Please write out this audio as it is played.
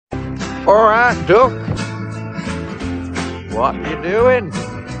All right, Duck. What you doing?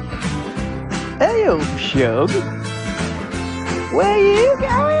 Hey, old Shug. Where you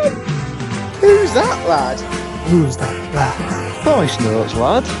going? Who's that lad? Who's that lad? Voice notes,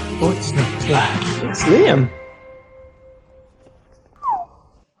 lad. Voice notes, lad. It's Liam.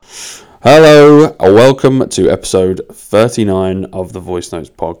 Hello, welcome to episode 39 of the Voice Notes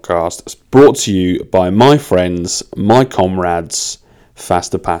podcast. It's brought to you by my friends, my comrades,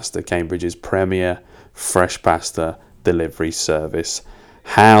 Faster Pasta, Cambridge's premier fresh pasta delivery service.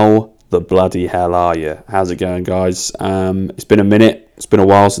 How the bloody hell are you? How's it going, guys? It's been a minute. It's been a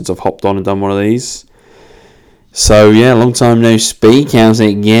while since I've hopped on and done one of these. So, yeah, long time no speak. How's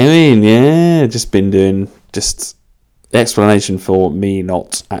it going? Yeah, just been doing explanation for me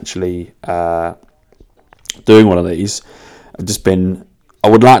not actually doing one of these. I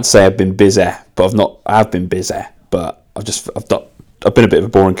would like to say I've been busy, but I've been busy, but I've been a bit of a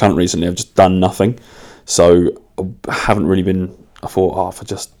boring cunt recently. I've just done nothing, so I haven't really been. I thought, I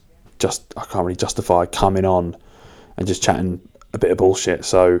can't really justify coming on and just chatting a bit of bullshit.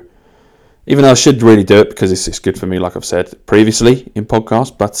 So even though I should really do it because it's good for me, like I've said previously in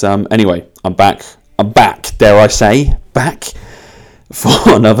podcast. But anyway, I'm back. Dare I say, back for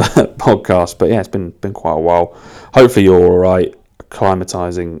another podcast. But yeah, it's been quite a while. Hopefully you're all right.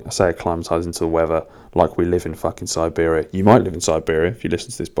 Acclimatizing to the weather like we live in fucking Siberia. You might live in Siberia if you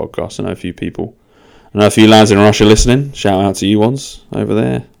listen to this podcast. I know a few people. I know a few lads in Russia listening. Shout out to you ones over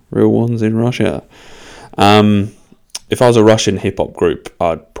there, real ones in Russia. If I was a Russian hip hop group,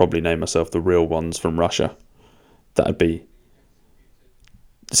 I'd probably name myself the Real Ones from Russia. That'd be.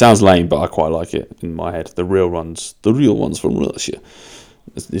 It sounds lame, but I quite like it in my head. The real ones from Russia.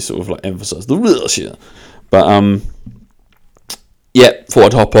 This sort of like emphasise the Russia. But yeah, thought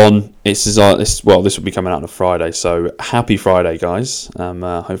I'd hop on. This will be coming out on a Friday, so happy Friday, guys.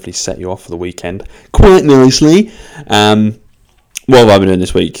 Hopefully set you off for the weekend quite nicely. What have I been doing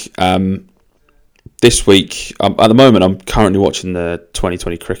this week? This week, at the moment, I'm currently watching the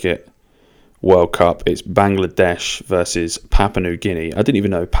 2020 cricket World Cup. It's Bangladesh versus Papua New Guinea. I didn't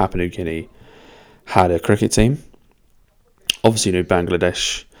even know Papua New Guinea had a cricket team. Obviously knew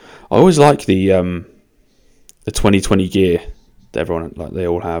Bangladesh. I always like the 2020 gear that everyone, like, they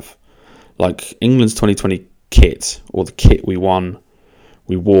all have. Like England's 2020 kit, or the kit we wore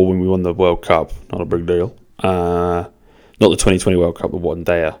when we won the World Cup. Not a big deal. Not the 2020 World Cup, but one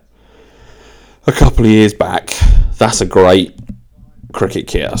day a couple of years back. That's a great cricket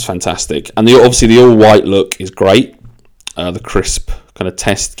kit. That's fantastic. And the all white look is great. The crisp kind of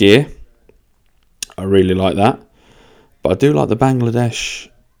test gear, I really like that. But I do like the Bangladesh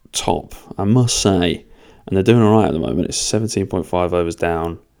top, I must say. And they're doing alright at the moment. It's 17.5 overs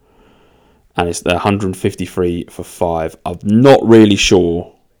down, and they're 153 for 5. I'm not really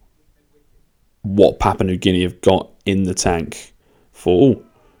sure what Papua New Guinea have got in the tank for.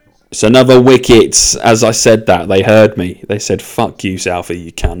 It's another wicket. As I said that, they heard me. They said, fuck you, Southie,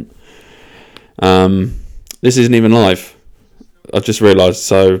 you cunt. This isn't even live. I just realised,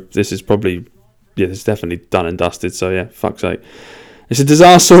 so this is probably, yeah, it's definitely done and dusted, so yeah, fuck's sake. It's a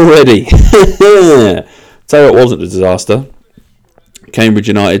disaster already. Tell you what wasn't a disaster. Cambridge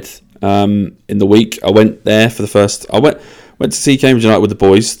United, in the week, I went there for the first, I went to see Cambridge United with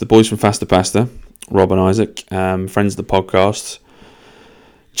the boys from Faster Pasta, Rob and Isaac, friends of the podcast.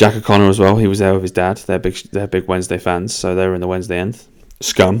 Jack O'Connor as well. He was there with his dad. They're big Wednesday fans, so they were in the Wednesday end.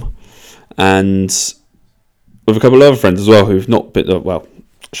 Scum. And with a couple of other friends as well who've not been... Well,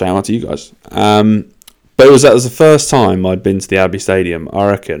 shout out to you guys. But that was the first time I'd been to the Abbey Stadium, I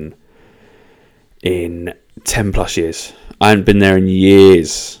reckon, in 10 plus years. I hadn't been there in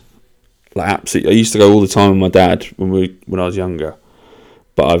years. Like, absolutely. I used to go all the time with my dad when I was younger.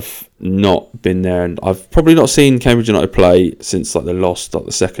 But I've not been there, and I've probably not seen Cambridge United play since they lost the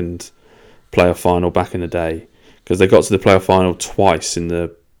second playoff final back in the day, because they got to the playoff final twice in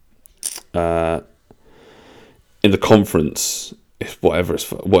the conference, whatever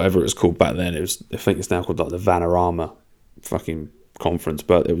it's called back then. I think it's now called the Vanarama fucking conference,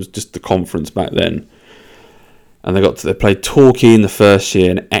 but it was just the conference back then. And they played Torquay in the first year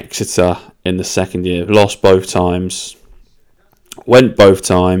and Exeter in the second year. Lost both times. Went both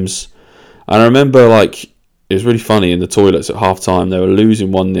times. And I remember, it was really funny in the toilets at half time. They were losing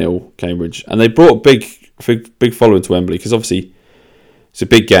 1-0, Cambridge. And they brought a big following to Wembley, because obviously it's a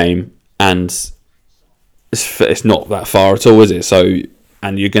big game and it's not that far at all, is it? So,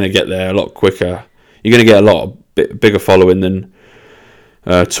 and you're going to get there a lot quicker. You're going to get a lot bigger following than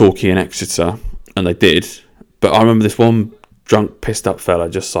Torquay and Exeter. And they did. But I remember this one drunk, pissed up fella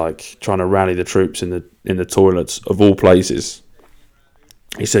just trying to rally the troops in the toilets of all places.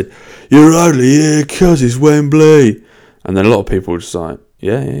 he said, "You're ugly, yeah, 'cause it's Wembley." And then a lot of people were just like,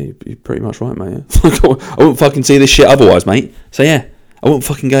 yeah, you're pretty much right, mate. Yeah. I wouldn't fucking see this shit otherwise, mate. So yeah, I wouldn't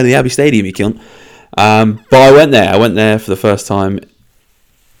fucking go to the Abbey Stadium, you cunt. But I went there. I went there for the first time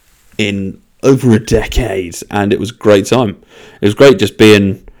in over a decade, and it was a great time. It was great just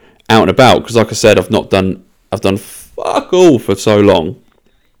being out and about, because like I said, I've done fuck all for so long.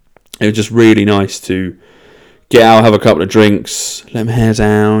 It was just really nice to get out, have a couple of drinks, let my hair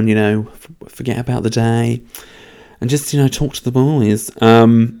down, forget about the day, and just talk to the boys.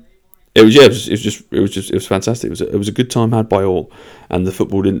 It was fantastic. It was a good time had by all, and the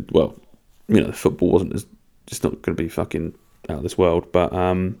football didn't. Well, the football wasn't it's not going to be fucking out of this world. But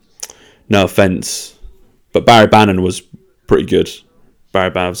no offense, but Barry Bannon was pretty good. Barry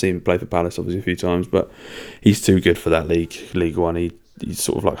Bannon, I've seen him play for Palace obviously a few times, but he's too good for that League One. He's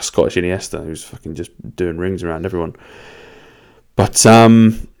sort of like a Scottish Iniesta who's fucking just doing rings around everyone. But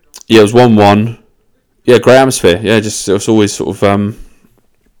it was 1-1. Yeah, great atmosphere. Yeah, it was always sort of.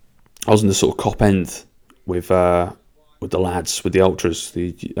 I was in the sort of cop end with the lads, with the ultras,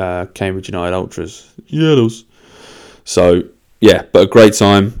 the Cambridge United ultras. Yeah, those. So yeah, but a great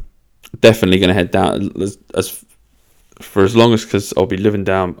time. Definitely going to head down as long as, because I'll be living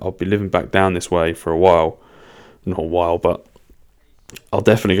back down this way for a while. Not a while, but I'll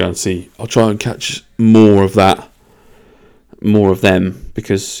definitely go and see. I'll try and catch more of them,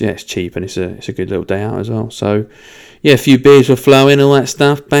 because it's cheap and it's a good little day out as well. So yeah, a few beers were flowing, all that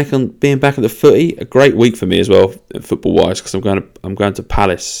stuff. Being back at the footy, a great week for me as well, football wise, because I'm going to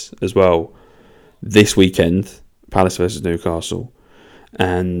Palace as well this weekend. Palace versus Newcastle,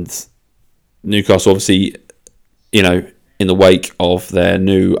 and Newcastle obviously, in the wake of their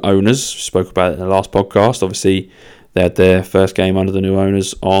new owners, spoke about it in the last podcast. Obviously, they had their first game under the new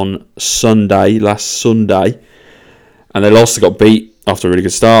owners on last Sunday, and they lost. They got beat after a really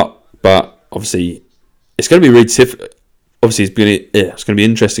good start. But obviously, it's going to be really difficult. Obviously, it's going to be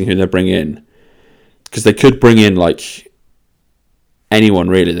interesting who they bring in, because they could bring in like anyone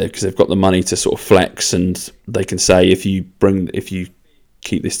really, because they've got the money to sort of flex, and they can say if you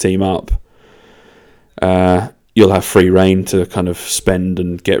keep this team up, you'll have free reign to kind of spend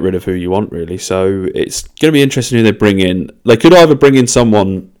and get rid of who you want, really. So it's going to be interesting who they bring in. They could either bring in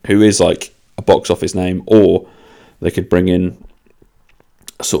someone who is like a box office name, or they could bring in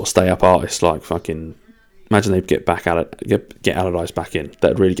a sort of stay-up artist like fucking... Imagine they'd get Allardyce back in.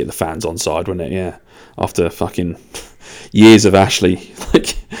 That'd really get the fans on side, wouldn't it? Yeah. After fucking years of Ashley like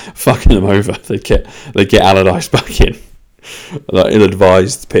fucking them over, they'd get Allardyce back in. Like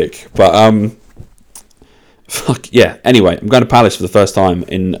ill-advised pick. But fuck yeah. Anyway, I'm going to Palace for the first time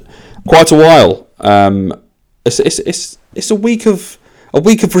in quite a while. It's a week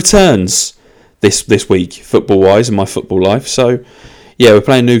of returns this week, football wise, in my football life. So yeah, we're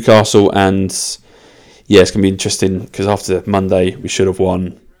playing Newcastle, and yeah, it's going to be interesting, because after Monday we should have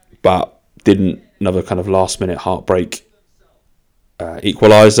won, but didn't. Another kind of last minute heartbreak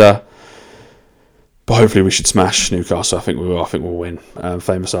equaliser. But hopefully we should smash Newcastle. I think we will. I think we'll win.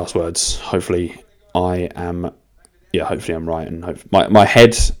 Famous last words. Hopefully I'm right, and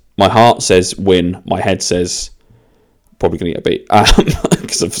my heart says win. My head says probably going to get beat,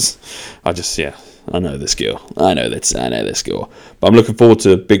 because I know the skill. I know the skill. But I'm looking forward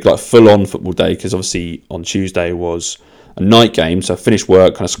to a big, like, full-on football day, because obviously on Tuesday was a night game, so I finished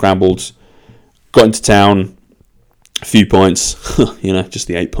work, kind of scrambled, got into town, a few points, just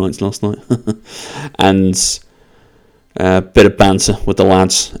the 8 points last night, and a bit of banter with the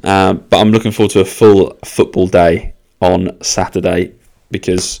lads. But I'm looking forward to a full football day on Saturday,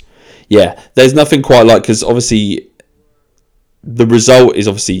 because, yeah, there's nothing quite like, because obviously the result is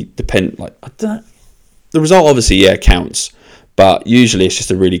obviously the result obviously counts, but usually it's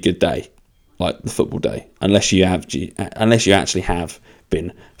just a really good day, like the football day, unless you actually have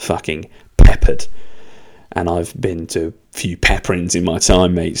been fucking peppered. And I've been to a few pepperings in my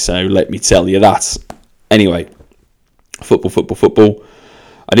time, mate, so let me tell you that. Anyway, football.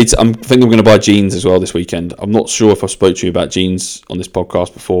 I think I'm going to buy jeans as well this weekend. I'm not sure if I've spoke to you about jeans on this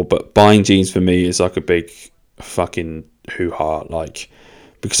podcast before, but buying jeans for me is like a big fucking hoo-ha, like,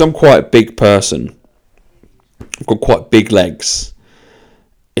 because I'm quite a big person. I've got quite big legs.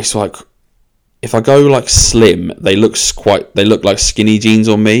 It's like, if I go like slim, they look like skinny jeans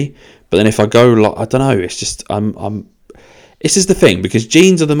on me. But then if I go like, I don't know, it's just this is the thing, because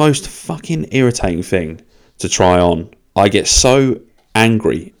jeans are the most fucking irritating thing to try on. I get so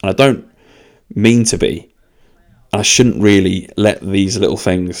angry, and I don't mean to be, and I shouldn't really let these little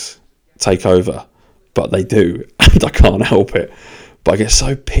things take over, but they do, and I can't help it. But I get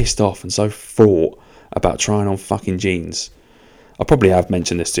so pissed off and so fraught about trying on fucking jeans. I probably have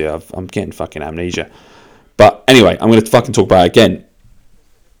mentioned this to you. I'm getting fucking amnesia. But anyway, I'm going to fucking talk about it again.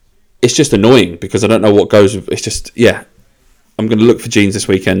 It's just annoying because I don't know what goes with... It's just, yeah. I'm going to look for jeans this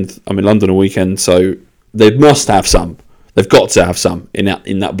weekend. I'm in London all weekend, so they must have some. They've got to have some in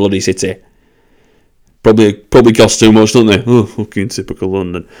that bloody city. Probably cost too much, don't they? Oh, fucking typical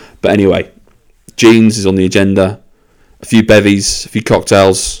London. But anyway, jeans is on the agenda. A few bevies, a few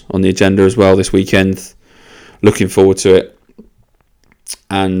cocktails on the agenda as well this weekend. Looking forward to it.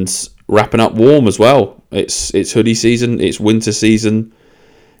 And wrapping up warm as well. It's hoodie season. It's winter season.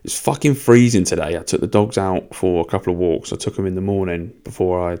 It's fucking freezing today. I took the dogs out for a couple of walks. I took them in the morning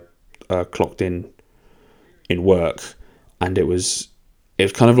before I clocked in work, and it was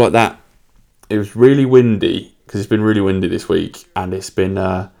kind of like that. It was really windy because it's been really windy this week, and it's been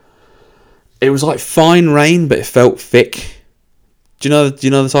it was like fine rain, but it felt thick. Do you know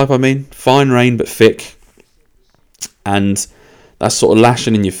the type I mean? Fine rain but thick, and that's sort of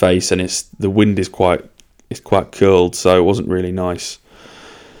lashing in your face, and the wind is quite curled, so it wasn't really nice.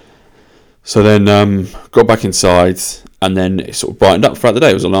 So then got back inside, and then it sort of brightened up throughout the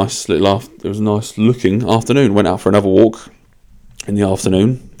day. It was a nice looking afternoon. Went out for another walk in the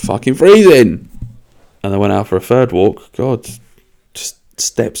afternoon. Fucking freezing. And then went out for a third walk. God, just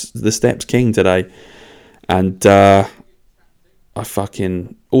the steps king today. And I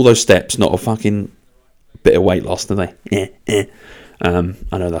fucking... All those steps, not a fucking bit of weight loss, do they? I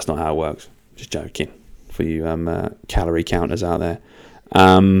know that's not how it works. Just joking. For you calorie counters out there.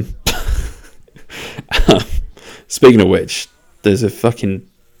 Speaking of which, there's a fucking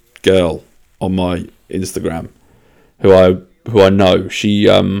girl on my Instagram who I know. She's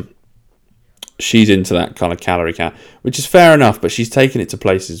into that kind of calorie count, which is fair enough, but she's taken it to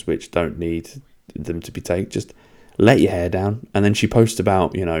places which don't need them to be taken. Just let your hair down, and then she posts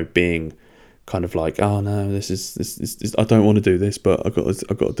about being kind of like, oh no, this I don't want to do this, but I've got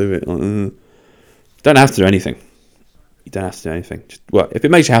to do it. Don't have to do anything. You don't have to do anything. Just, well, if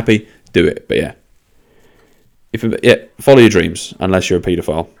it makes you happy, do it. But yeah. Follow your dreams, unless you're a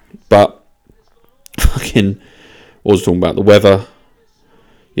paedophile. But fucking, what was I talking about? The weather.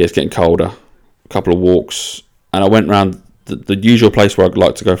 Yeah, it's getting colder. A couple of walks, and I went round the usual place where I'd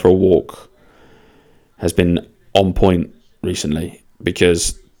like to go for a walk. Has been on point recently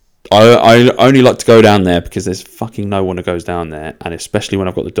because I only like to go down there because there's fucking no one that goes down there, and especially when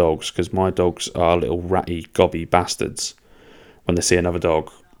I've got the dogs, because my dogs are little ratty gobby bastards. When they see another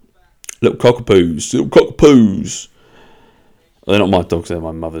dog. Little cockapoos. They're not my dogs, they're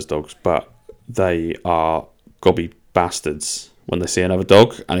my mother's dogs, but they are gobby bastards when they see another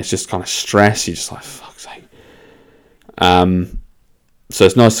dog, and it's just kind of stress. You're just like, fuck's sake. So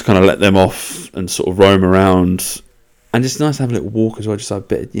it's nice to kind of let them off and sort of roam around, and it's nice to have a little walk as well, just like a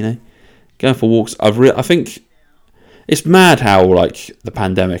bit, going for walks. I think it's mad how like the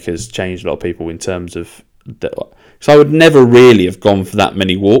pandemic has changed a lot of people in terms of. So I would never really have gone for that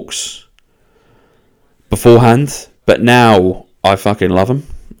many walks beforehand, but now I fucking love them.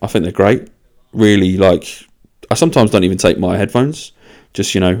 I think they're great. Really, like, I sometimes don't even take my headphones.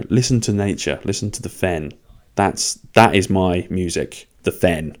 Just, listen to nature, listen to the fen. That is my music, the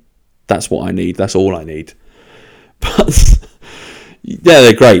fen. That's what I need. That's all I need. But yeah,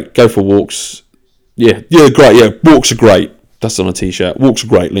 they're great. Go for walks. Yeah, great. Yeah, walks are great. That's on a t-shirt. Walks are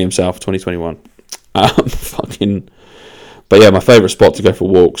great. Liam South, 2021. But yeah, my favourite spot to go for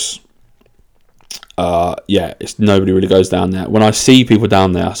walks. It's nobody really goes down there. When I see people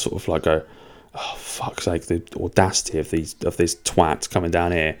down there, I sort of like go, oh fuck's sake, the audacity of these twats coming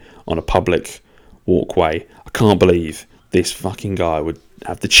down here on a public walkway. I can't believe this fucking guy would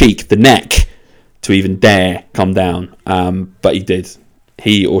have the cheek, the neck, to even dare come down. But he did.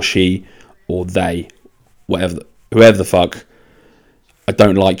 He or she or they, whoever the fuck. I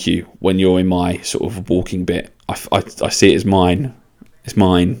don't like you when you're in my sort of walking bit. I see it as mine. It's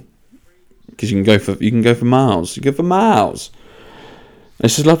mine because you can go for miles. You go for miles.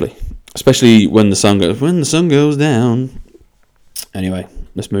 It's just lovely, especially when the sun goes down. Anyway,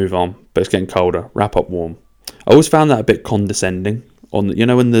 let's move on. But it's getting colder. Wrap up warm. I always found that a bit condescending. On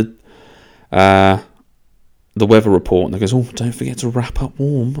when the weather report and they goes, oh, don't forget to wrap up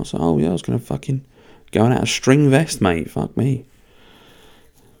warm. I was like, oh yeah, I was gonna fucking going out a string vest, mate. Fuck me.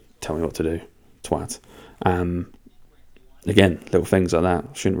 Tell me what to do, twat. Again, little things like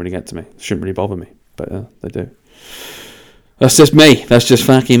that shouldn't really get to me. Shouldn't really bother me, but they do. That's just me. That's just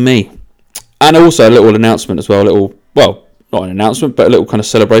fucking me. And also a little announcement as well. Not an announcement, but a little kind of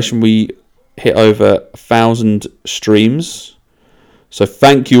celebration. We hit over 1,000 streams. So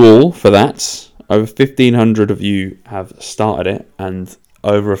thank you all for that. Over 1,500 of you have started it, and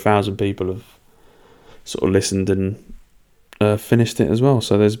over 1,000 people have sort of listened and finished it as well.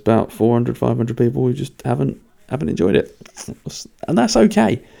 So there's about 400, 500 people who just haven't enjoyed it, and that's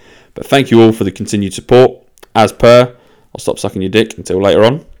okay. But thank you all for the continued support. As per, I'll stop sucking your dick until later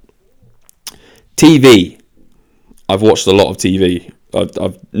on. TV. I've watched a lot of TV.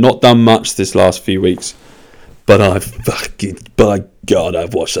 I've not done much this last few weeks, but by God,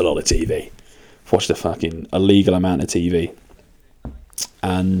 I've watched a lot of TV. I've watched a legal amount of TV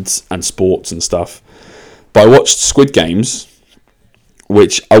and sports and stuff. But I watched Squid Games,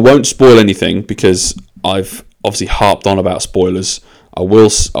 which I won't spoil anything because I've obviously harped on about spoilers. I will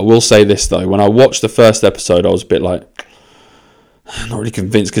say this though, when I watched the first episode, I was a bit like, not really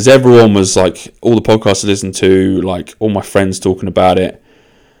convinced, because everyone was like, all the podcasts I listened to, like all my friends talking about it,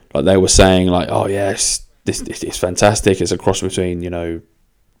 like they were saying like, oh yes, it's fantastic. It's a cross between, you know,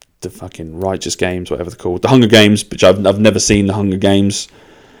 the fucking Righteous Games, whatever they're called, the Hunger Games, which I've never seen the Hunger Games,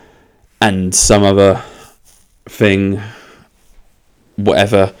 and some other thing,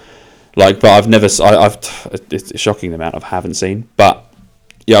 whatever. Like, but it's shocking the amount I haven't seen. But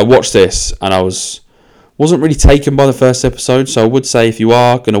yeah, I watched this and I wasn't really taken by the first episode. So I would say if you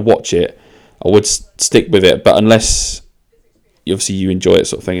are going to watch it, I would stick with it. But unless obviously you enjoy it,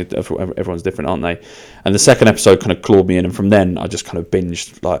 sort of thing, everyone's different, aren't they? And the second episode kind of clawed me in, and from then I just kind of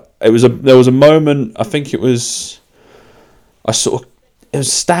binged. Like there was a moment, I think it was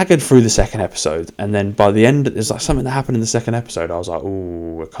staggered through the second episode, and then by the end, there's like something that happened in the second episode. I was like,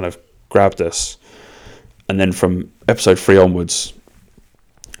 ooh, it kind of grabbed us. And then from episode 3 onwards,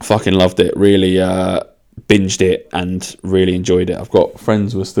 fucking loved it. Really binged it and really enjoyed it. I've got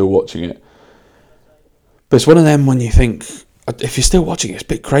friends who are still watching it. But it's one of them when you think, if you're still watching it, it's a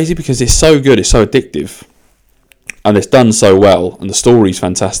bit crazy because it's so good, it's so addictive, and it's done so well, and the story's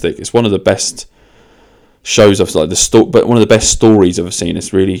fantastic. It's one of the best shows I've but one of the best stories I've ever seen.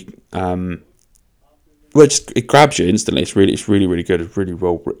 It's really it grabs you instantly. It's really good. It's really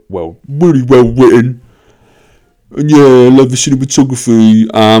well written. And yeah, I love the cinematography.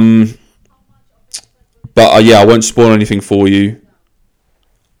 But yeah, I won't spoil anything for you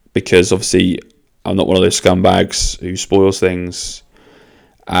because obviously I'm not one of those scumbags who spoils things.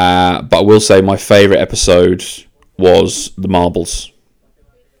 But I will say my favourite episode was the marbles.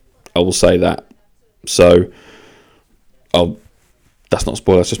 I will say that. So, that's not a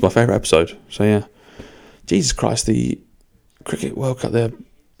spoiler. That's just my favourite episode. So yeah, Jesus Christ, the Cricket World Cup. I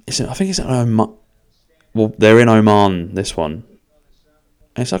think it's in Oman. Well, they're in Oman. This one.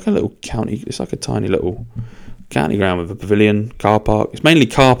 And it's like a little county. It's like a tiny little county ground with a pavilion, car park. It's mainly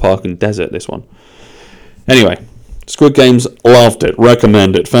car park and desert. This one. Anyway, Squid Games, loved it.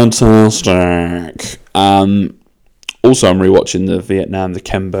 Recommend it. Fantastic. Also, I'm rewatching the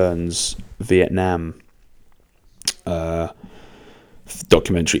Ken Burns Vietnam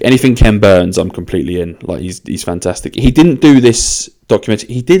documentary. Anything Ken Burns, I'm completely in. Like he's fantastic. He didn't do this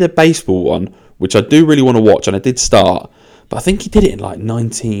documentary. He did a baseball one, which I do really want to watch, and I did start, but I think he did it in like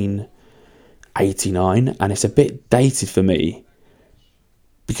 1989, and it's a bit dated for me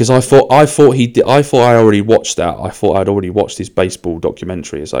because I thought I already watched that. I thought I'd already watched this baseball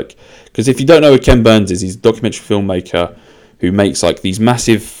documentary. It's like, because if you don't know who Ken Burns is, he's a documentary filmmaker who makes like these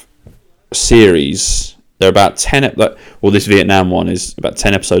massive series. They're about 10. This Vietnam one is about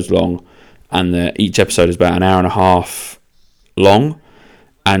 10 episodes long, and each episode is about an hour and a half long,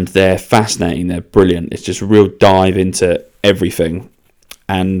 and they're fascinating. They're brilliant. It's just a real dive into everything,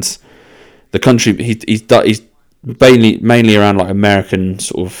 and the country he's mainly around like American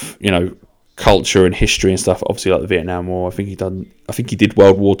sort of, you know, culture and history and stuff. Obviously, like the Vietnam War. I think he did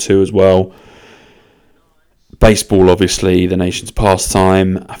World War II as well. Baseball, obviously, the nation's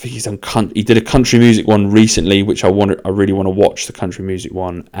pastime. I think he did a country music one recently, which I really want to watch, the country music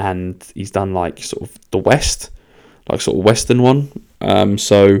one, and he's done like sort of the West, like sort of Western one.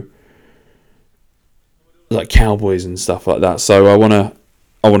 So like cowboys and stuff like that. So I want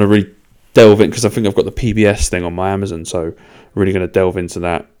to really delve in, because I think I've got the PBS thing on my Amazon, so I'm really going to delve into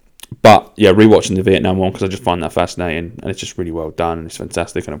that. But yeah, rewatching the Vietnam one because I just find that fascinating, and it's just really well done, and it's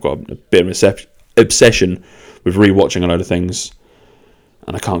fantastic, and I've got a bit of obsession with rewatching a load of things,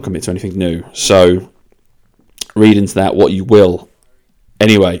 and I can't commit to anything new. So read into that what you will.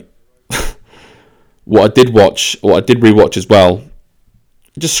 Anyway, what I did rewatch as well,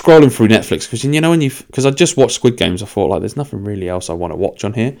 just scrolling through Netflix, because you know because I just watched Squid Games, I thought like there's nothing really else I want to watch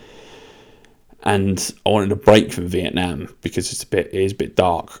on here, and I wanted a break from Vietnam because it is a bit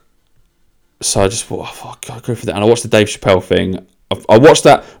dark. So I just thought, I'll go for that, and I watched the Dave Chappelle thing. I watched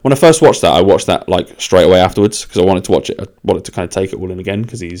that when I first watched that. I watched that like straight away afterwards because I wanted to watch it. I wanted to kind of take it all in again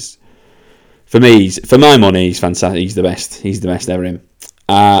because for my money, he's fantastic. He's the best. He's the best ever in.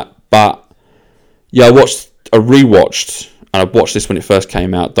 But yeah, I rewatched and I watched this when it first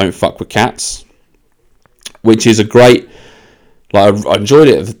came out, Don't Fuck With Cats, which is a great, like, I enjoyed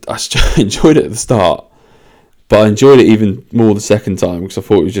it. I enjoyed it at the start, but I enjoyed it even more the second time because I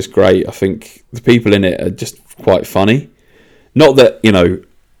thought it was just great. I think the people in it are just quite funny. Not that, you know,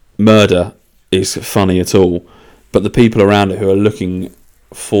 murder is funny at all, but the people around it who are looking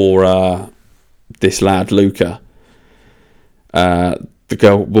for this lad, Luca,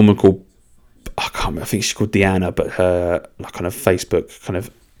 the woman called, I can't remember, I think she's called Deanna, but her like kind of Facebook kind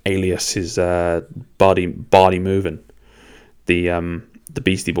of alias is Body Moving, the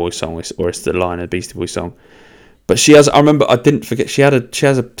Beastie Boys song, or it's the line of the Beastie Boys song. But she has, I remember, I didn't forget, she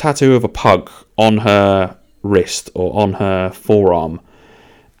has a tattoo of a pug on her wrist or on her forearm,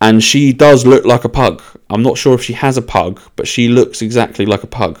 and she does look like a pug. I'm not sure if she has a pug, but she looks exactly like a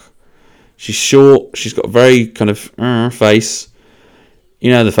pug. She's short, she's got a very kind of face, you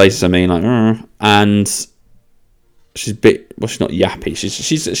know the faces I mean, like and she's a bit, well, she's not yappy,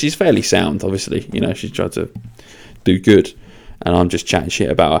 she's fairly sound, obviously, you know, she's tried to do good, and I'm just chatting shit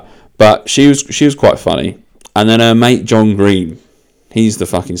about her, but she was quite funny. And then her mate John Green, he's the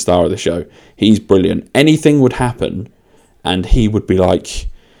fucking star of the show. He's brilliant. Anything would happen, and he would be like,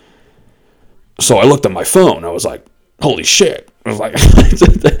 so I looked at my phone, I was like, holy shit. I was like,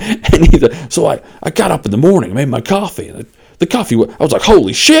 so I got up in the morning, made my coffee, and the coffee, I was like,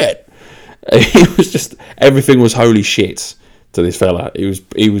 holy shit. It was just, everything was holy shit to this fella. He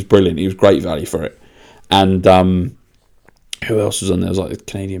was brilliant. He was great value for it. And who else was on there? There was like the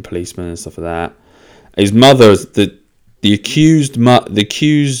Canadian policeman and stuff like that. His mother, the accused, is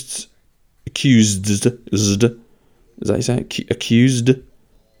that how you say it? Accused?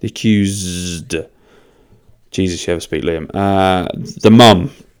 The accused. Jesus, you ever speak, Liam? The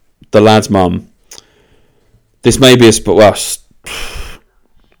mum, the lad's mum. This may be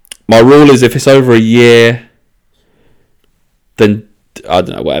my rule is if it's over a year, then I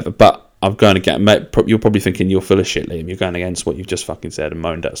don't know, whatever. But I'm going to you're probably thinking you're full of shit, Liam. You're going against what you've just fucking said and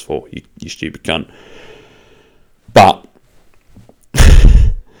moaned at us for, you stupid cunt. But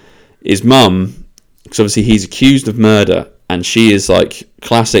his mum, because obviously he's accused of murder, and she is like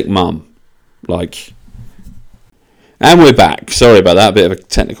classic mum, like. And we're back. Sorry about that. A bit of a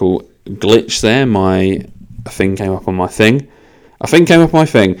technical glitch there. My thing came up on my thing.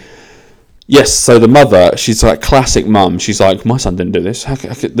 Yes, so the mother, she's like classic mum. She's like, my son didn't do this.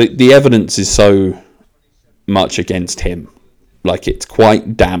 The evidence is so much against him. Like, it's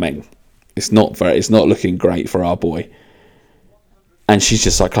quite damning. It's not looking great for our boy. And she's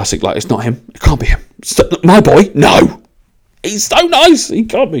just like classic, like, it's not him. It can't be him. My boy? No. He's so nice. He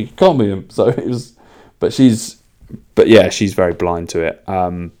can't be him. So it was, but yeah, she's very blind to it.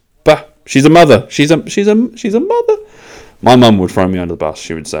 But she's a mother. She's a mother. My mum would throw me under the bus.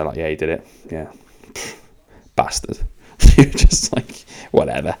 She would say like, yeah, he did it. Yeah. Bastard. You're just like,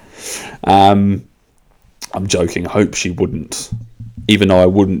 whatever. I'm joking. I hope she wouldn't. Even though I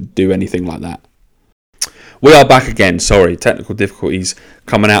wouldn't do anything like that. We are back again. Sorry, technical difficulties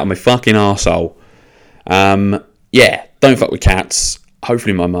coming out of my fucking arsehole. Yeah, don't fuck with cats.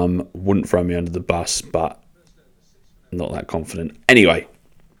 Hopefully my mum wouldn't throw me under the bus, but I'm not that confident. Anyway,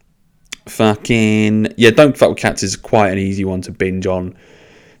 don't fuck with cats is quite an easy one to binge on.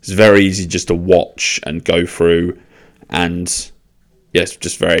 It's very easy just to watch and go through, and yeah, it's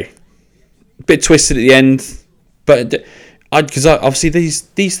just very a bit twisted at the end. But because obviously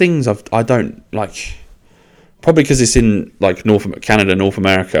these things I don't like, probably because it's in like Canada, North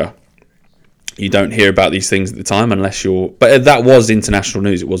America. You don't hear about these things at the time unless you're. But that was international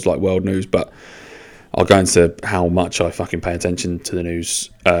news. It was like world news. But I'll go into how much I fucking pay attention to the news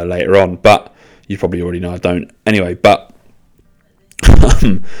later on. But you probably already know I don't. Anyway, but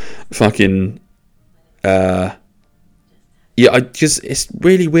fucking yeah, because it's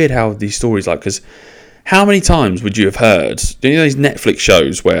really weird how these stories like. Because how many times would you have heard? Do you know these Netflix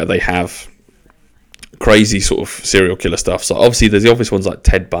shows where they have crazy sort of serial killer stuff? So obviously there's the obvious ones like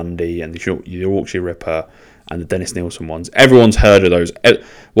Ted Bundy and the Yorkshire Ripper and the Dennis Nielsen ones. Everyone's heard of those.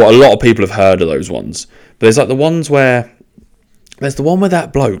 Well, a lot of people have heard of those ones. But there's like the ones where there's the one where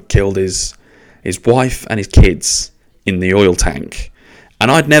that bloke killed his wife and his kids in the oil tank,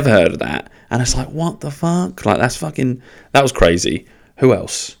 and I'd never heard of that. And it's like, what the fuck? Like that was crazy. Who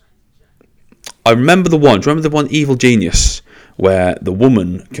else? I remember the one. Do you remember the one Evil Genius where the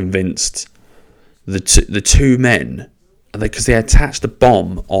woman convinced the two men, because they attached a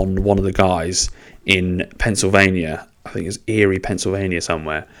bomb on one of the guys in Pennsylvania, I think it was Erie, Pennsylvania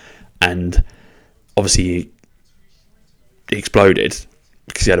somewhere, and obviously he exploded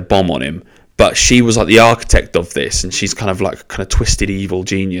because he had a bomb on him, but she was like the architect of this, and she's kind of twisted evil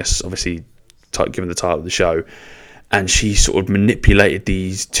genius, obviously given the title of the show, and she sort of manipulated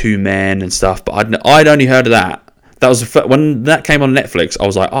these two men and stuff. But I'd only heard of that. That was when that came on Netflix. I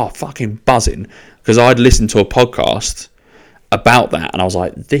was like, oh, fucking buzzing, because I'd listened to a podcast about that, and I was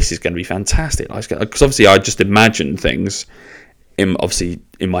like, this is going to be fantastic. Because obviously I just imagined things in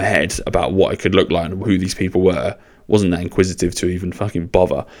my head about what it could look like and who these people were. Wasn't that inquisitive to even fucking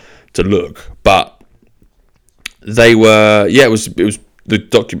bother to look, but they were. Yeah, it was the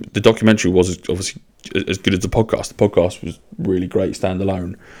documentary was obviously as good as the podcast. The podcast was really great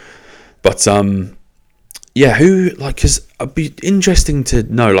standalone, but yeah, because it'd be interesting to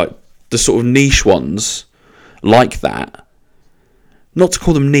know, like, the sort of niche ones like that. Not to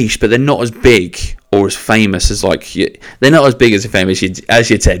call them niche, but they're not as big or as famous as, like, they're not as big as famous as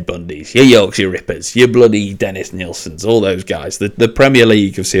your Ted Bundys, your Yorkshire Rippers, your bloody Dennis Nilsons, all those guys. The Premier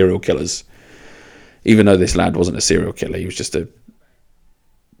League of serial killers. Even though this lad wasn't a serial killer, he was just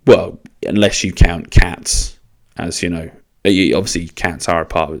unless you count cats, as you know. Obviously, cats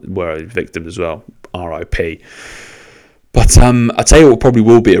were a victim as well. R.I.P. But I tell you what, probably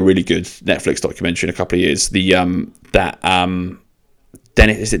will be a really good Netflix documentary in a couple of years.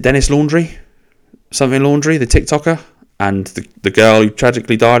 Dennis Laundry, something Laundry, the TikToker, and the girl who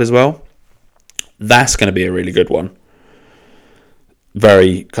tragically died as well. That's going to be a really good one.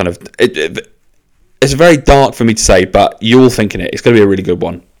 Very kind of it's very dark for me to say, but you're all thinking it. It's going to be a really good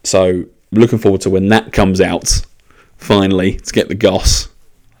one. So I'm looking forward to when that comes out. Finally, to get the goss.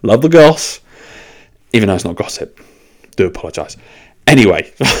 Love the goss. Even though it's not gossip, do apologise.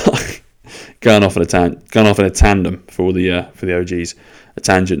 Anyway, going off in a tandem for the OGs, a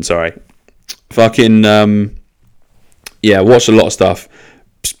tangent. Sorry, fucking watched a lot of stuff.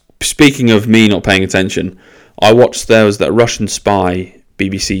 Speaking of me not paying attention, I watched there was that Russian spy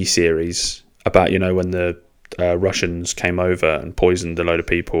BBC series about when the Russians came over and poisoned a load of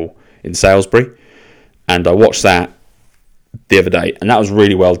people in Salisbury, and I watched that the other day, and that was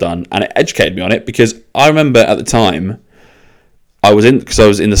really well done, and it educated me on it, because I remember at the time I was in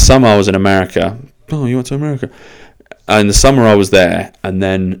the summer I was in America. Oh, you went to America? In the summer I was there, and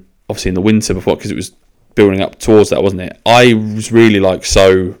then obviously in the winter before, because it was building up towards that, wasn't it? I was really like,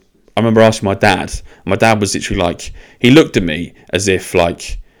 so I remember asking my dad, and my dad was literally like, he looked at me as if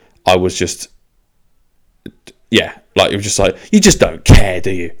like I was just, yeah, like it was just like, you just don't care,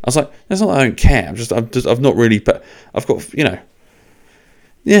 do you? I was like, that's not that I don't care. I've not really, but I've got,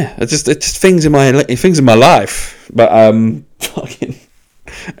 yeah, it's just things in my life. But fucking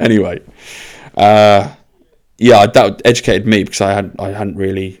anyway, that educated me, because I hadn't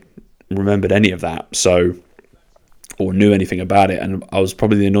really remembered any of that, so, or knew anything about it, and I was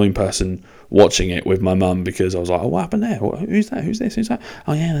probably the annoying person watching it with my mum, because I was like, oh, what happened there? Who's that? Who's this? Who's that?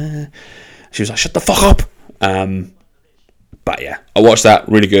 Oh yeah. She was like, shut the fuck up. But yeah, I watched that,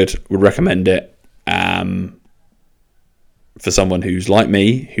 really good, would recommend it, for someone who's like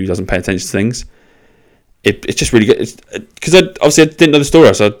me, who doesn't pay attention to things. It's just really good, because obviously I didn't know the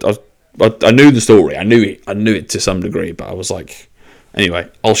story, so I knew the story, I knew it to some degree, but I was like, anyway,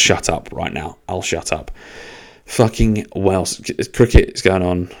 I'll shut up right now, fucking Wales, cricket is going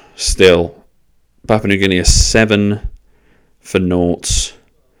on still. Papua New Guinea 7 for noughts,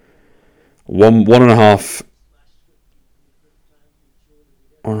 1.5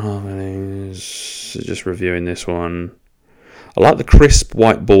 innings. Just reviewing this one. I like the crisp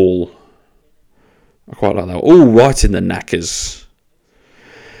white ball. I quite like that. All right in the knackers.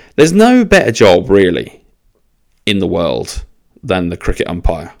 There's no better job really in the world than the cricket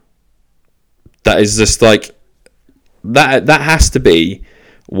umpire. That is just like that has to be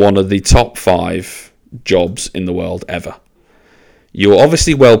one of the top 5 jobs in the world ever. You're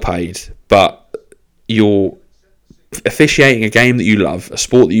obviously well paid, but you're officiating a game that you love, a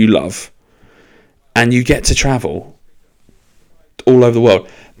sport that you love, and you get to travel all over the world.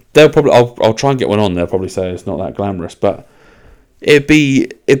 They'll probably, I'll try and get one on. They'll probably say it's not that glamorous, but it'd be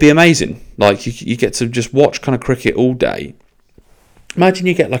amazing. Like you get to just watch kind of cricket all day. Imagine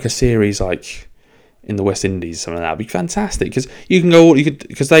you get like a series like in the West Indies, something like that. It'd be fantastic, because you can go.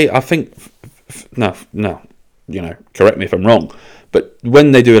 Because they, I think, no, correct me if I'm wrong, but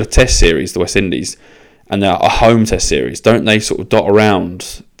when they do a test series, the West Indies, and they're a home test series, don't they sort of dot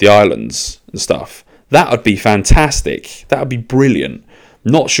around the islands and stuff? That would be fantastic. That would be brilliant.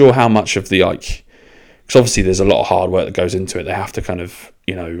 Not sure how much of the because obviously there's a lot of hard work that goes into it. They have to kind of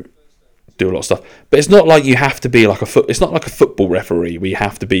do a lot of stuff, but it's not like you have to be like it's not like a football referee where you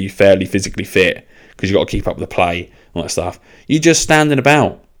have to be fairly physically fit because you've got to keep up with the play, all that stuff. You're just standing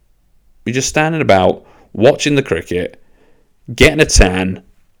about. You're just standing about watching the cricket, getting a tan,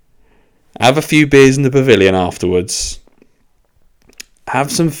 have a few beers in the pavilion afterwards,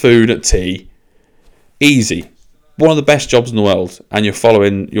 have some food at tea. Easy. one of the best jobs in the world, and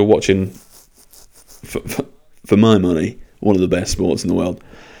you're watching, for my money, one of the best sports in the world.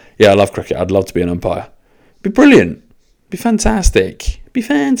 Yeah, I love cricket. I'd love to be an umpire. Be brilliant. Be fantastic.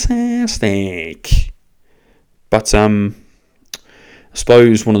 But I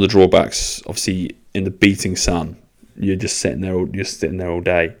suppose one of the drawbacks, obviously, in the beating sun, you're just sitting there all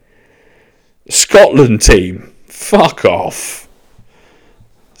day. Scotland team, fuck off.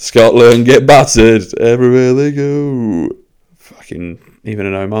 Scotland get battered everywhere they go. Fucking even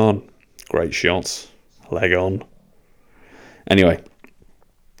in Oman, great shots, leg on. Anyway,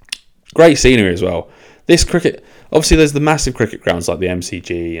 great scenery as well. This cricket, obviously, there's the massive cricket grounds like the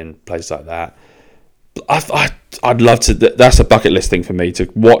MCG and places like that. I'd love to. That's a bucket list thing for me, to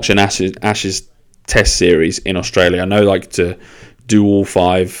watch an Ashes Test series in Australia. I know, like, to do all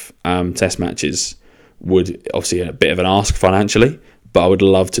 5 Test matches would obviously a bit of an ask financially, but I would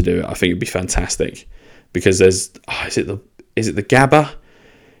love to do it. I think it'd be fantastic because there's is it the Gabba?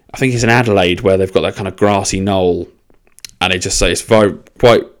 I think it's in Adelaide where they've got that kind of grassy knoll, and it just say it's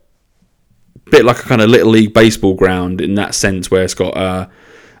quite a bit like a kind of little league baseball ground in that sense, where it's got a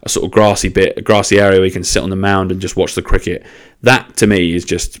sort of grassy area where you can sit on the mound and just watch the cricket. That to me is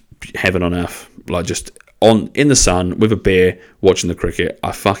just heaven on earth. Like, just in the sun with a beer watching the cricket.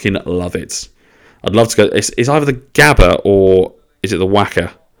 I fucking love it. I'd love to go. It's either the Gabba or is it the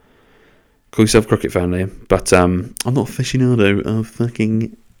Wacker? Call yourself a cricket fan, Liam. But I'm not aficionado of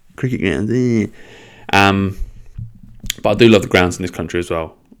fucking cricket grounds. But I do love the grounds in this country as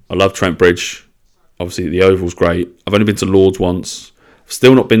well. I love Trent Bridge. Obviously, the Oval's great. I've only been to Lord's once. I've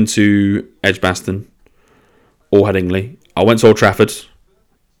still not been to Edgbaston or Headingley. I went to Old Trafford,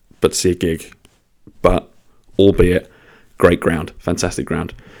 but to see a gig. But, albeit, great ground. Fantastic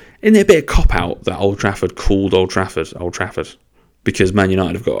ground. Isn't it a bit of cop-out that Old Trafford called Old Trafford? Because Man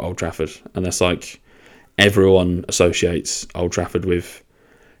United have got Old Trafford. And that's like, everyone associates Old Trafford with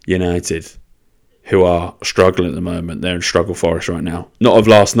United, who are struggling at the moment. They're in struggle forest right now. Not of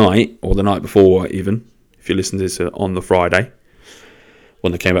last night, or the night before even, if you listen to this on the Friday,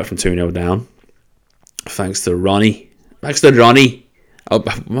 when they came back from 2-0 down. Thanks to Ronnie. I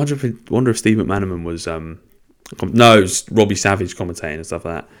wonder if Steve McManaman was... no, it was Robbie Savage commentating and stuff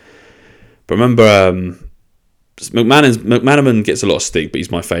like that. But remember, McManaman gets a lot of stick, but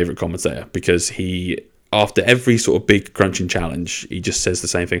he's my favourite commentator because he, after every sort of big crunching challenge, he just says the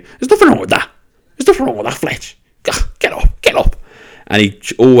same thing. There's nothing wrong with that. Fletch. Get up. And he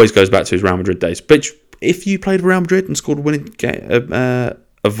always goes back to his Real Madrid days. But if you played for Real Madrid and scored a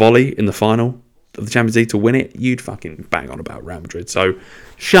volley in the final of the Champions League to win it, you'd fucking bang on about Real Madrid. So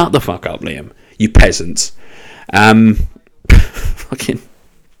shut the fuck up, Liam. You peasants. Fucking...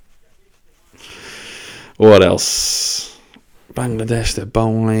 What else? Bangladesh, they're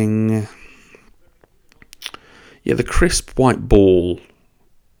bowling. Yeah, the crisp white ball.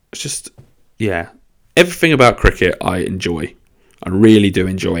 It's just... Yeah. Everything about cricket I enjoy. I really do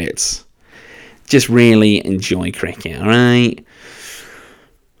enjoy it. Just really enjoy cricket, alright?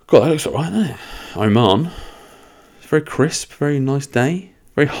 God, that looks alright there. Oman. It's very crisp, very nice day.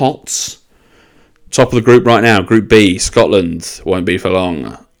 Very hot. Top of the group right now, Group B, Scotland. Won't be for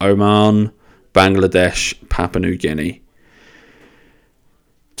long. Oman, Bangladesh, Papua New Guinea.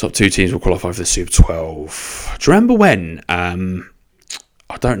 Top 2 teams will qualify for the Super 12. Do you remember when...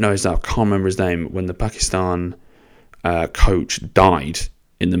 I don't know I can't remember his name, when the Pakistan coach died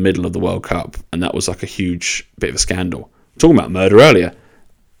in the middle of the World Cup, and that was like a huge bit of a scandal. Talking about murder earlier,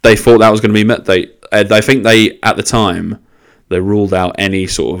 they thought that was going to be I think they at the time they ruled out any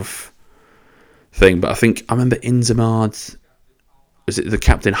sort of thing, but I remember Inzamam, was it the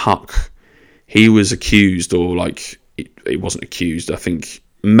captain Huck? He was accused, or like he wasn't accused. I think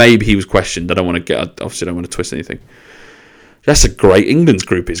maybe he was questioned. I don't want to twist anything. That's a great... England's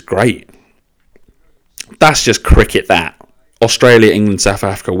group is great. That's just cricket, that. Australia, England, South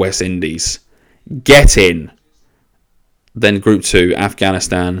Africa, West Indies. Get in. Then Group 2,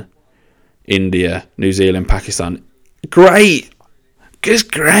 Afghanistan, India, New Zealand, Pakistan. Great.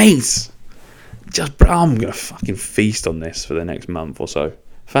 Just great. I'm going to fucking feast on this for the next month or so.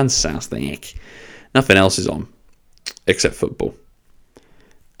 Fantastic. Nothing else is on. Except football.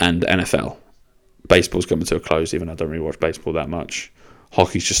 And NFL. Baseball's coming to a close, even though I don't really watch baseball that much.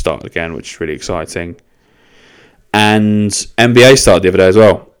 Hockey's just started again, which is really exciting. And NBA started the other day as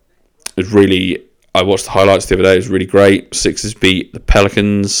well. I watched the highlights the other day. It was really great. Sixers beat the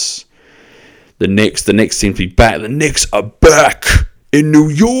Pelicans. The Knicks seem to be back. The Knicks are back in New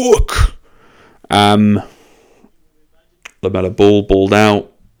York. LaMelo Ball balled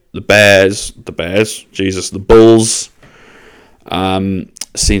out. The Bears. Jesus, the Bulls.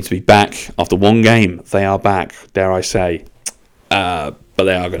 seem to be back after one game. They are back, dare I say. But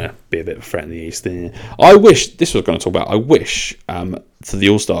they are going to be a bit of a threat in the East. I wish, this was going to talk about, I wish for the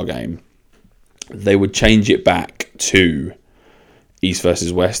All-Star game, they would change it back to East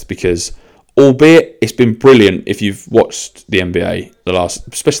versus West, because albeit it's been brilliant if you've watched the NBA,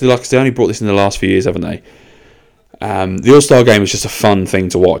 especially like they only brought this in the last few years, haven't they? The All-Star game is just a fun thing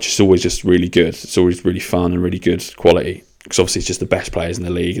to watch. It's always just really good. It's always really fun and really good quality, because obviously it's just the best players in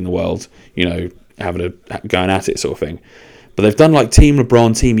the league, in the world, going at it sort of thing. But they've done like Team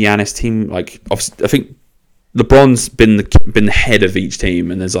LeBron, Team Giannis, Team like I think LeBron's been the head of each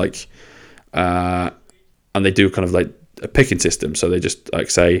team, and there's like and they do kind of like a picking system. So they just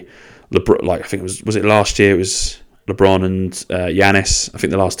like say LeBron, like I think was it last year? It was LeBron and Giannis. I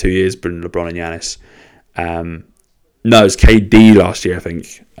think the last 2 years been LeBron and Giannis. No, it was KD last year, I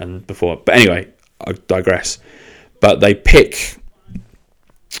think, and before. But anyway, I digress. But they pick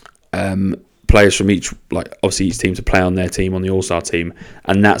players from each team to play on their team, on the All-Star team,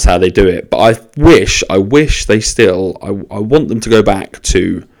 and that's how they do it. But I wish they still, I want them to go back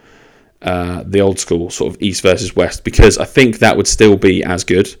to the old school sort of East versus West, because I think that would still be as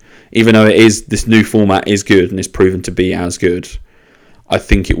good, even though this new format is good and is proven to be as good. I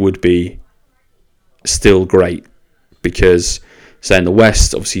think it would be still great, because say in the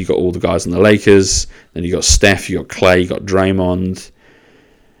West, obviously you got all the guys on the Lakers, then you got Steph, you got Clay, you got Draymond,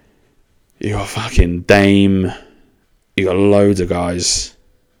 you got fucking Dame, you got loads of guys.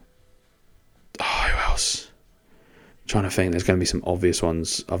 Oh, who else? I'm trying to think. There's going to be some obvious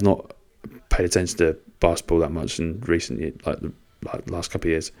ones. I've not paid attention to basketball that much in recent years, like the last couple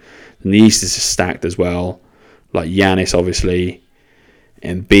of years. And the East is stacked as well. Like Giannis, obviously,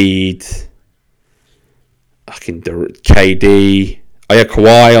 Embiid, fucking KD. Oh yeah,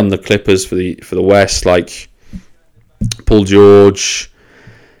 Kawhi on the Clippers for the West. Like Paul George.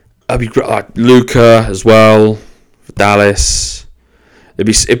 That'd be great. Like Luka as well for Dallas. It'd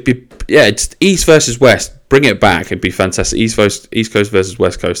be it's East versus West. Bring it back. It'd be fantastic. East Coast versus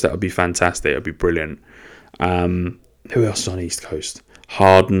West Coast. That would be fantastic. It'd be brilliant. Who else is on East Coast?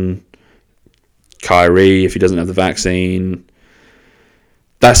 Harden, Kyrie, if he doesn't have the vaccine.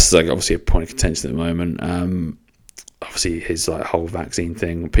 That's like obviously a point of contention at the moment. Obviously his like whole vaccine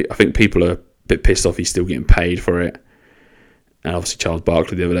thing. I think people are a bit pissed off he's still getting paid for it. And obviously Charles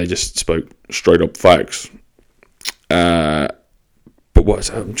Barkley the other day just spoke straight up facts. But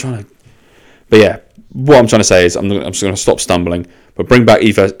what I'm trying to say is I'm just going to stop stumbling. But bring back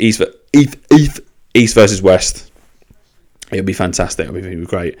East versus West. It'll be fantastic. It'll be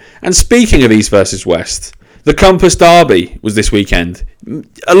great. And speaking of East versus West, the Compass Derby was this weekend.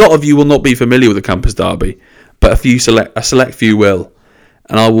 A lot of you will not be familiar with the Compass Derby, but a select few will,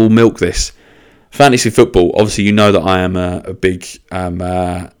 and I will milk this. Fantasy football. Obviously, you know that I am a big.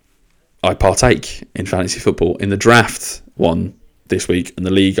 I partake in fantasy football in the draft one this week, and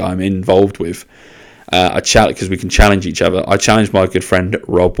the league I'm involved with. Because we can challenge each other. I challenged my good friend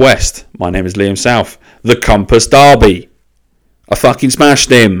Rob West. My name is Liam South. The Compass Derby. I fucking smashed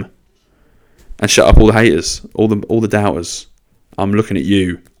him. And shut up all the haters, all the doubters. I'm looking at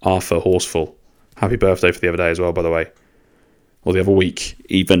you, Arthur Horseful. Happy birthday for the other day as well, by the way. Or the other week,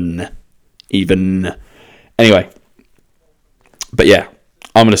 even. Anyway, but yeah,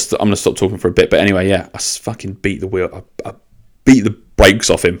 I'm gonna stop talking for a bit. But anyway, yeah, I fucking beat the wheel. I beat the brakes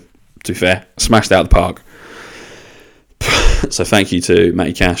off him. To be fair, smashed out of the park. So thank you to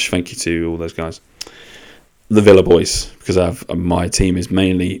Matty Cash. Thank you to all those guys. The Villa boys, because my team is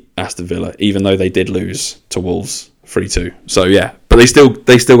mainly Aston Villa, even though they did lose to Wolves 3-2. So yeah, but they still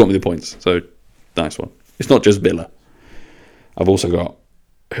got me the points. So nice one. It's not just Villa. I've also got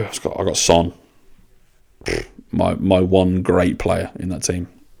I got Son, my one great player in that team.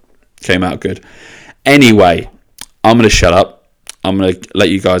 Came out good. Anyway, I'm going to shut up. I'm going to let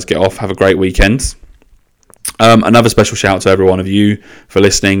you guys get off. Have a great weekend. Another special shout out to every one of you for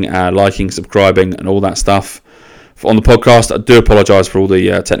listening, liking, subscribing, and all that stuff on the podcast. I do apologise for all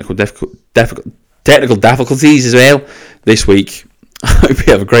the technical difficulties as well this week. I hope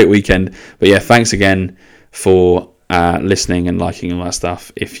you have a great weekend. But yeah, thanks again for listening and liking all that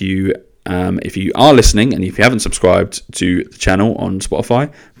stuff. If you are listening and if you haven't subscribed to the channel on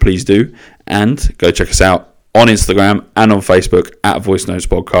Spotify, please do, and go check us out on Instagram and on Facebook at Voice Notes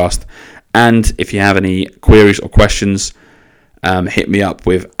Podcast. And if you have any queries or questions, hit me up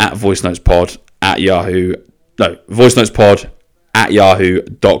with at voicenotespod at Yahoo. No, voicenotespod at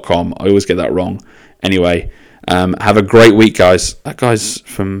yahoo.com. I always get that wrong. Anyway, have a great week, guys. That guy's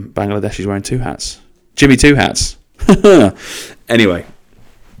from Bangladesh. He's wearing two hats. Jimmy Two Hats. Anyway.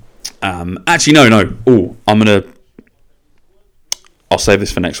 Actually, no. Oh, I'm going to I'll save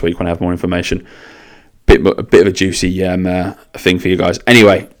this for next week when I have more information. A bit of a juicy thing for you guys.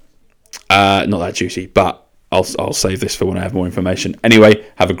 Anyway, not that juicy, but I'll save this for when I have more information. Anyway,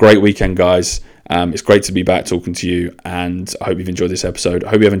 have a great weekend, guys. It's great to be back talking to you, and I hope you've enjoyed this episode. I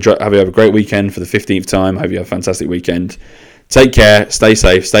hope you have a great weekend for the 15th time. I hope you have a fantastic weekend. Take care, stay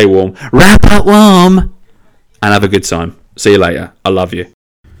safe, stay warm, wrap up warm, and have a good time. See you later. I love you.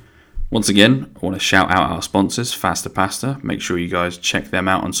 Once again, I want to shout out our sponsors, Faster Pasta. Make sure you guys check them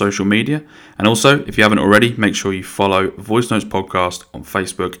out on social media. And also, if you haven't already, make sure you follow Voice Notes Podcast on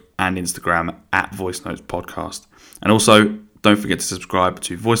Facebook and Instagram at Voice Notes Podcast. And also, don't forget to subscribe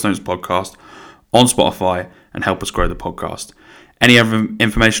to Voice Notes Podcast on Spotify and help us grow the podcast. Any other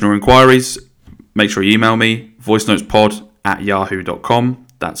information or inquiries, make sure you email me, voicenotespod@yahoo.com.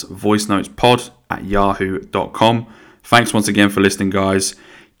 That's voicenotespod@yahoo.com. Thanks once again for listening, guys.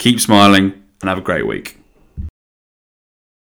 Keep smiling and have a great week.